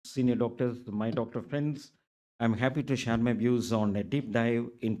senior doctors, my doctor friends. I'm happy to share my views on a deep dive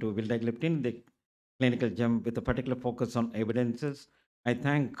into Vildagliptin, the clinical gem with a particular focus on evidences. I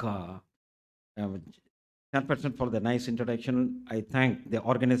thank uh, Chairperson for the nice introduction. I thank the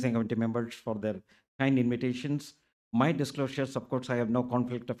organizing committee members for their kind invitations. My disclosures, of course, I have no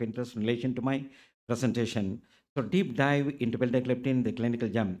conflict of interest in relation to my presentation. So deep dive into Vildagliptin, the clinical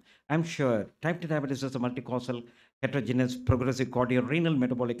gem. I'm sure type 2 diabetes is a multi-causal, heterogeneous, progressive cardiorenal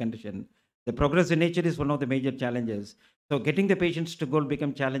metabolic condition. The progressive nature is one of the major challenges. So getting the patients to goal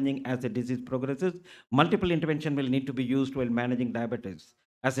become challenging as the disease progresses. Multiple intervention will need to be used while managing diabetes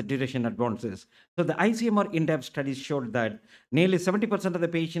as the duration advances. So the ICMR in-depth studies showed that nearly 70% of the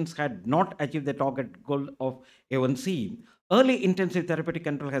patients had not achieved the target goal of A1C. Early intensive therapeutic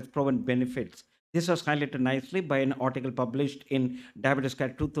control has proven benefits. This was highlighted nicely by an article published in Diabetes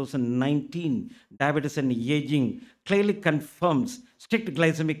Care 2019. Diabetes and aging clearly confirms strict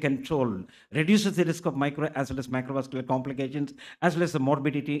glycemic control reduces the risk of micro as well as macrovascular complications as well as the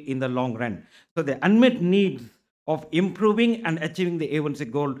morbidity in the long run. So the unmet needs of improving and achieving the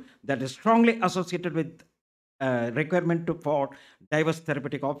A1C goal that is strongly associated with requirement for diverse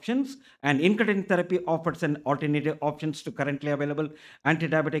therapeutic options, and incretin therapy offers an alternative options to currently available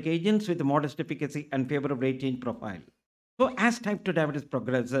anti-diabetic agents with modest efficacy and favorable rate change profile. So as type 2 diabetes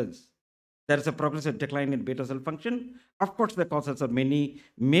progresses, there is a progressive decline in beta cell function. Of course, the causes are many,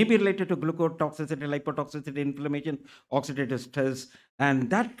 may be related to glucotoxicity, lipotoxicity, inflammation, oxidative stress, and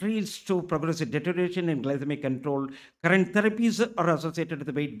that leads to progressive deterioration in glycemic control. Current therapies are associated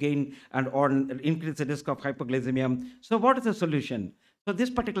with weight gain and or increase the risk of hypoglycemia. So, what is the solution? So, this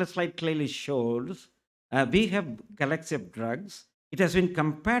particular slide clearly shows we have galaxy of drugs. It has been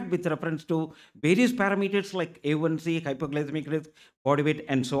compared with reference to various parameters like A1C, hypoglycemic risk, body weight,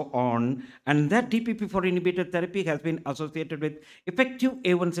 and so on. And that DPP4 inhibitor therapy has been associated with effective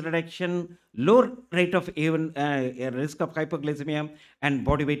A1C reduction, low rate of A1 risk of hypoglycemia, and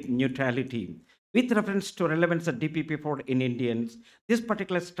body weight neutrality. With reference to relevance of DPP4 in Indians, this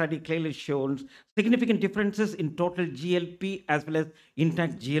particular study clearly shows significant differences in total GLP as well as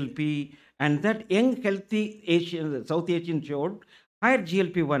intact GLP, and that young healthy Asian, South Asian showed higher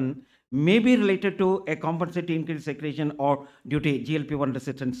GLP-1 may be related to a compensating increased secretion or due to GLP-1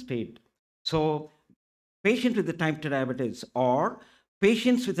 resistant state. So patients with the type 2 diabetes or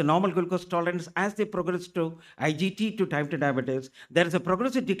patients with a normal glucose tolerance as they progress to IGT to type 2 diabetes, there is a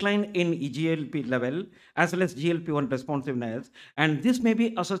progressive decline in GLP level as well as GLP-1 responsiveness, and this may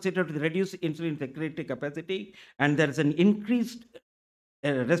be associated with reduced insulin secretory capacity, and there is an increased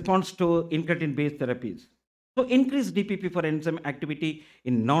response to incretin-based therapies. So increased DPP4 enzyme activity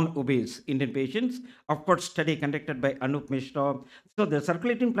in non-obese Indian patients. Of course, study conducted by Anup Mishra. So the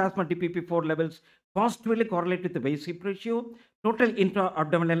circulating plasma DPP4 levels positively correlate with the waist-hip ratio, total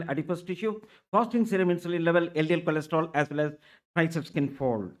intra-abdominal adipose tissue, fasting serum insulin level, LDL cholesterol, as well as tricep skin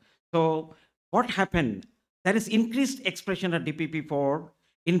fold. So what happened? There is increased expression of DPP4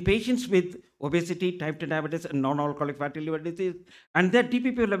 in patients with obesity, type 2 diabetes, and non-alcoholic fatty liver disease, and their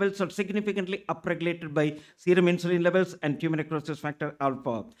DPP levels are significantly upregulated by serum insulin levels and tumor necrosis factor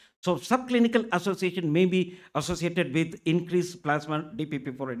alpha. So subclinical association may be associated with increased plasma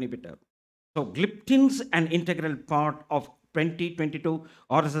DPP4 inhibitor. So gliptins an integral part of 2022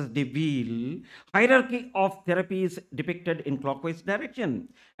 RSSD wheel hierarchy of therapies depicted in clockwise direction.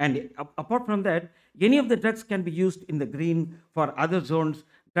 And apart from that, any of the drugs can be used in the green. For other zones,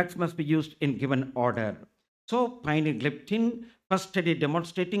 drugs must be used in given order. So pioneer gliptin, first study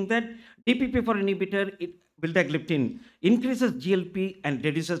demonstrating that DPP4 inhibitor, vildagliptin, increases GLP and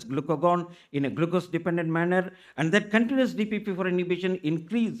reduces glucagon in a glucose-dependent manner, and that continuous DPP4 inhibition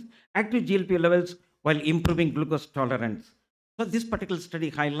increase active GLP levels while improving glucose tolerance. So this particular study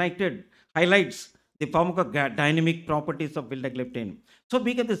highlights the pharmacodynamic properties of vildagliptin. So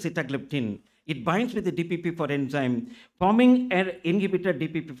we get the sitagliptin. It binds with the DPP4 enzyme, forming an inhibitor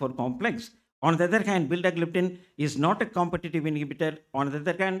DPP4 complex. On the other hand, vildagliptin is not a competitive inhibitor. On the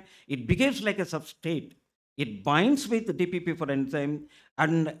other hand, it behaves like a substrate. It binds with the DPP4 enzyme,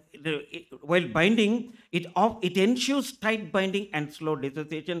 and while binding, it ensures tight binding and slow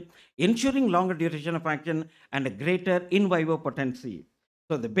dissociation, ensuring longer duration of action and a greater in vivo potency.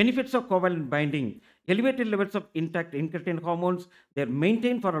 So the benefits of covalent binding, elevated levels of intact incretin hormones, they're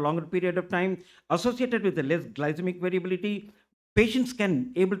maintained for a longer period of time, associated with the less glycemic variability. Patients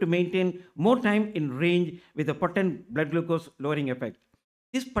can able to maintain more time in range with a potent blood glucose lowering effect.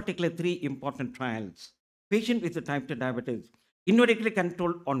 These particular three important trials, patient with the type 2 diabetes, inversely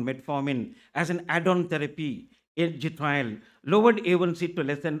controlled on metformin as an add-on therapy, EDGE trial, lowered A1C to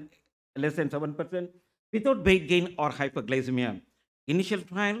less than 7% without weight gain or hyperglycemia. initial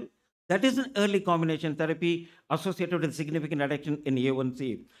trial, that is an early combination therapy associated with significant reduction in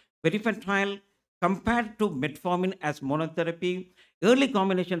A1C. Verified trial compared to metformin as monotherapy, early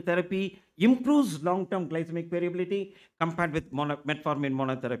combination therapy improves long-term glycemic variability compared with metformin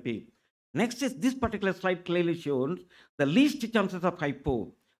monotherapy. Next is this particular slide clearly shows the least chances of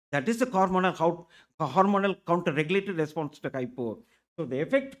hypo. That is the hormonal counter-regulated response to hypo. So the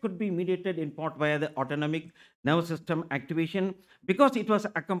effect could be mediated in part via the autonomic nervous system activation because it was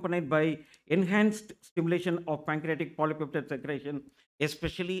accompanied by enhanced stimulation of pancreatic polypeptide secretion,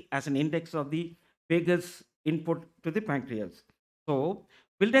 especially as an index of the vagus input to the pancreas. So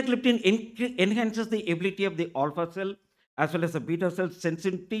vildagliptin enhances the ability of the alpha cell as well as the beta cell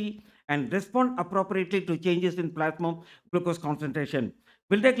sensitivity and respond appropriately to changes in plasma glucose concentration.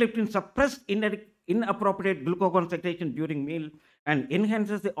 Vildagliptin suppressed inappropriate glucagon secretion during meal and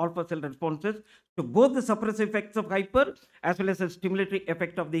enhances the alpha cell responses to both the suppressive effects of hyper as well as the stimulatory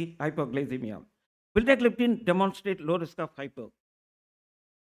effect of the hypoglycemia. Vildagliptin demonstrate low risk of hyper.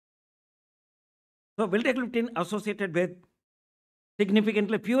 So vildagliptin associated with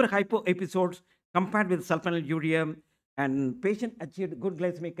significantly fewer hypo episodes compared with sulfonylurea, and patient achieved good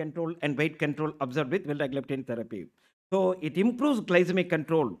glycemic control and weight control observed with vildagliptin therapy. So it improves glycemic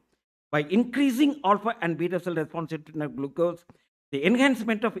control by increasing alpha and beta cell response to glucose, the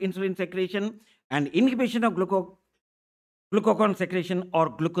enhancement of insulin secretion, and inhibition of glucagon secretion or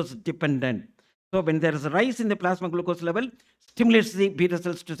glucose dependent. So when there is a rise in the plasma glucose level, stimulates the beta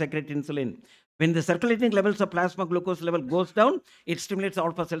cells to secrete insulin. When the circulating levels of plasma glucose level goes down, it stimulates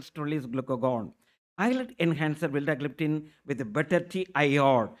alpha cells to release glucagon. Islet enhancer vildagliptin with a better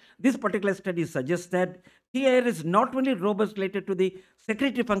TIR. This particular study suggests that TIR is not only robust related to the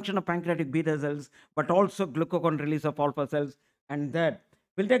secretory function of pancreatic beta cells, but also glucagon release of alpha cells, and that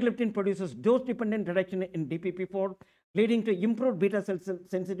vildagliptin produces dose-dependent reduction in DPP4, leading to improved beta cell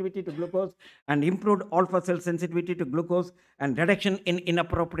sensitivity to glucose and improved alpha cell sensitivity to glucose and reduction in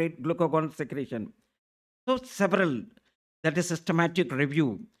inappropriate glucagon secretion. So several, that is systematic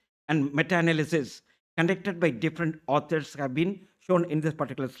review and meta-analysis conducted by different authors have been shown in this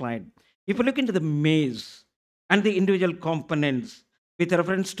particular slide. If you look into the maze and the individual components with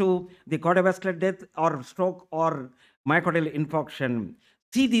reference to the cardiovascular death or stroke or myocardial infarction,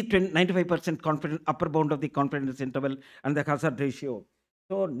 see the 95% confidence upper bound of the confidence interval and the hazard ratio.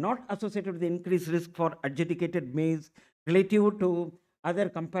 So not associated with the increased risk for adjudicated maze relative to other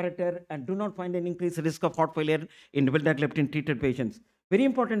comparator, and do not find an increased risk of heart failure in vildagliptin treated patients. Very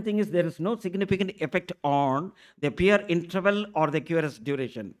important thing is there is no significant effect on the PR interval or the QRS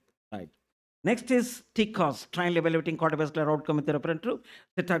duration. Right. Next is TCOS, trial evaluating cardiovascular outcome with reference to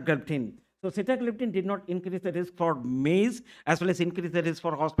sitagliptin. So sitagliptin did not increase the risk for MACE as well as increase the risk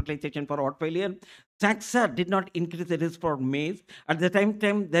for hospitalization for heart failure. Saxa did not increase the risk for MACE. At the same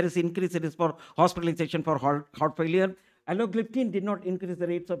time, there is increased risk for hospitalization for heart failure. Alogliptin did not increase the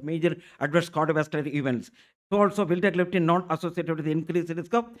rates of major adverse cardiovascular events. So also vildagliptin not associated with the increased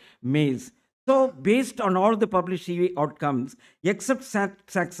risk of MACE. So based on all the published CV outcomes, except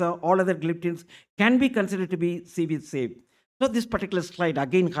Saxa, all other gliptins can be considered to be CV safe. So this particular slide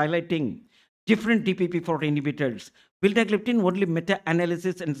again highlighting different DPP-4 inhibitors. Vildagliptin only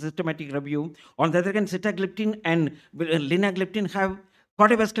meta-analysis and systematic review. On the other hand, sitagliptin and linagliptin have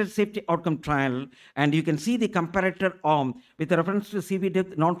cardiovascular safety outcome trial, and you can see the comparator arm with reference to CV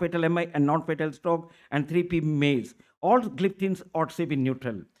death, non-fatal MI and non-fatal stroke, and 3P MACE. All gliptins are CV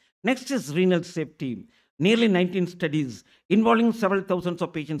neutral. Next is renal safety. Nearly 19 studies involving several thousands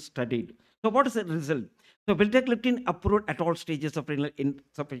of patients studied. So what is the result? So vildagliptin approved at all stages of renal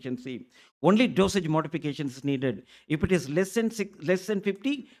insufficiency. Only dosage modifications is needed. If it is less than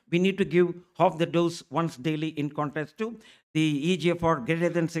 50, we need to give half the dose once daily, in contrast to the EGFR greater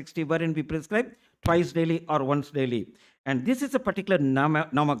than 60, wherein we prescribe twice daily or once daily. And this is a particular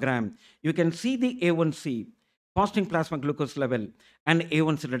nomogram. You can see the A1C, fasting plasma glucose level, and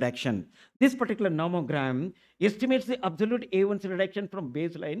A1C reduction. This particular nomogram estimates the absolute A1C reduction from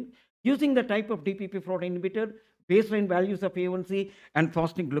baseline using the type of DPP-4 inhibitor, baseline values of A1C, and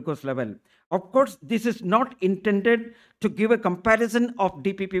fasting glucose level. Of course, this is not intended to give a comparison of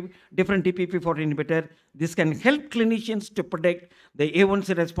different DPP-4 inhibitor. This can help clinicians to predict the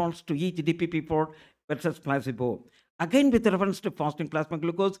A1C response to each DPP-4 versus placebo. Again, with reference to fasting plasma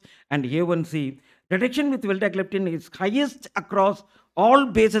glucose and A1C, reduction with vildagliptin is highest across all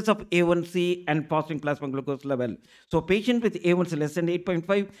bases of A1C and fasting plasma glucose level. So patient with A1C less than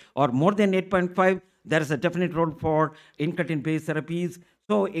 8.5 or more than 8.5, there is a definite role for incretin-based therapies.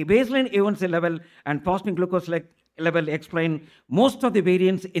 So a baseline A1C level and fasting glucose level explain most of the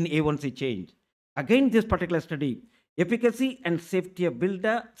variance in A1C change. Again, this particular study efficacy and safety of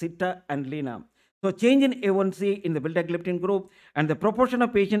Vilda, Sita, and Lina. So change in A1C in the Vildagliptin group and the proportion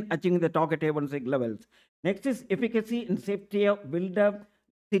of patients achieving the target A1C levels. Next is efficacy and safety of Vilda,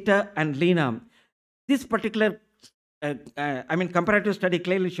 Sita, and Lina. This particular comparative study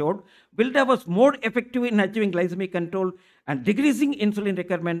clearly showed Vilda was more effective in achieving glycemic control and decreasing insulin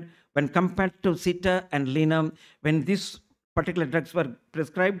requirement when compared to Sita and Lina when these particular drugs were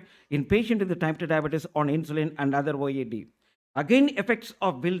prescribed in patients with the type 2 diabetes on insulin and other OAD. Again, effects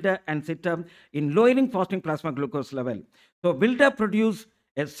of Vilda and Sita in lowering fasting plasma glucose level. So Vilda produced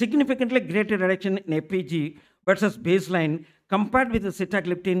a significantly greater reduction in APG versus baseline compared with the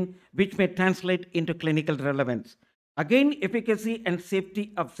sitagliptin, which may translate into clinical relevance. Again, efficacy and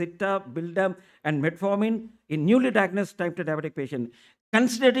safety of Sita, Vilda, and metformin in newly diagnosed type 2 diabetic patient.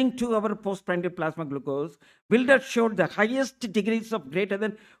 Considering 2-hour postprandial plasma glucose, Vilda showed the highest degrees of greater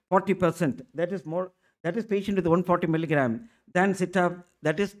than 40%. That is patient with 140 milligram than Sita,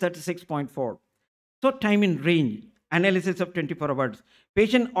 that is 36.4. So time in range, analysis of 24 hours.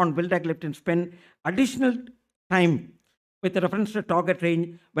 Patient on Vildagliptin spend additional time with reference to target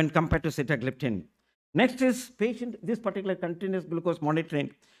range when compared to sitagliptin. Next is patient, this particular continuous glucose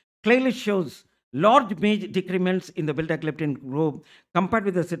monitoring clearly shows large major decrements in the Vildagliptin group compared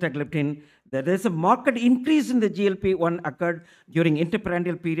with the sitagliptin. There is a marked increase in the GLP-1 occurred during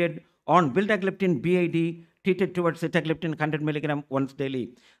interprandial period on Vildagliptin BID treated towards sitagliptin 100 milligram once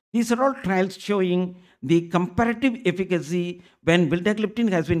daily. These are all trials showing the comparative efficacy when Vildagliptin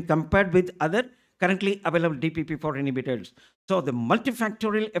has been compared with other currently available DPP-4 inhibitors. So the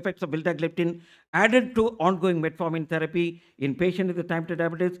multifactorial effects of Vildagliptin added to ongoing metformin therapy in patients with type 2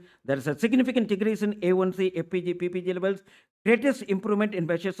 diabetes. There is a significant decrease in A1C, FPG, PPG levels, greatest improvement in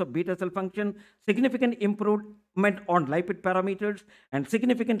measures of beta cell function, significant improvement on lipid parameters, and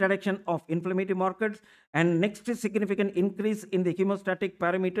significant reduction of inflammatory markers. And next is significant increase in the hemostatic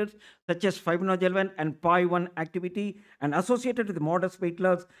parameters such as fibrinogen and PI1 activity and associated with modest weight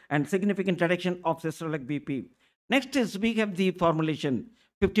loss and significant reduction of systolic BP. Next is we have the formulation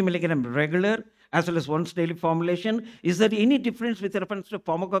 50 milligram regular as well as once daily formulation. Is there any difference with reference to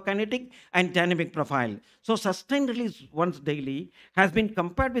pharmacokinetic and dynamic profile? So sustained release once daily has been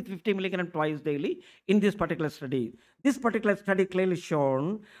compared with 50 milligram twice daily in this particular study. This particular study clearly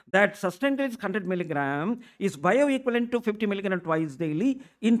shown that sustained release 100 milligram is bioequivalent to 50 milligram twice daily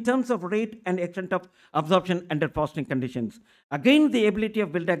in terms of rate and extent of absorption under fasting conditions. Again, the ability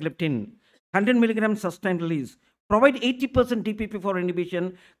of Vildagliptin 100 milligram sustained release provide 80% DPP-4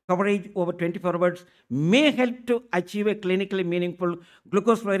 inhibition coverage over 24 hours may help to achieve a clinically meaningful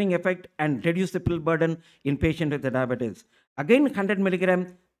glucose lowering effect and reduce the pill burden in patients with diabetes. Again, 100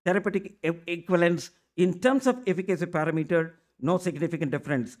 milligram therapeutic equivalence in terms of efficacy parameter, no significant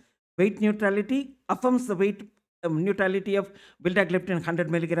difference. Weight neutrality affirms the weight neutrality of Vildagliptin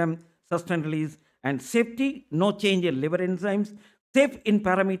 100 milligram sustained release, and safety, no change in liver enzymes, safe in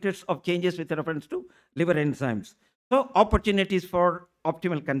parameters of changes with reference to liver enzymes. So opportunities for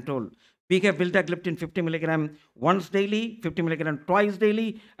optimal control. We have Vildagliptin 50 milligram once daily, 50 milligram twice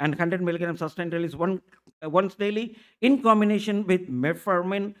daily, and 100 milligram sustained release once daily in combination with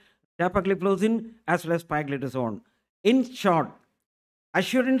metformin, dapagliflozin, as well as pioglitazone. In short,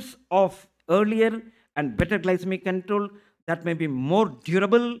 assurance of earlier and better glycemic control that may be more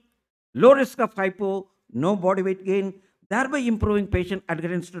durable, low risk of hypo, no body weight gain, thereby improving patient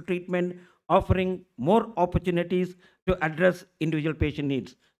adherence to treatment, offering more opportunities to address individual patient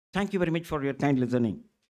needs. Thank you very much for your kind listening.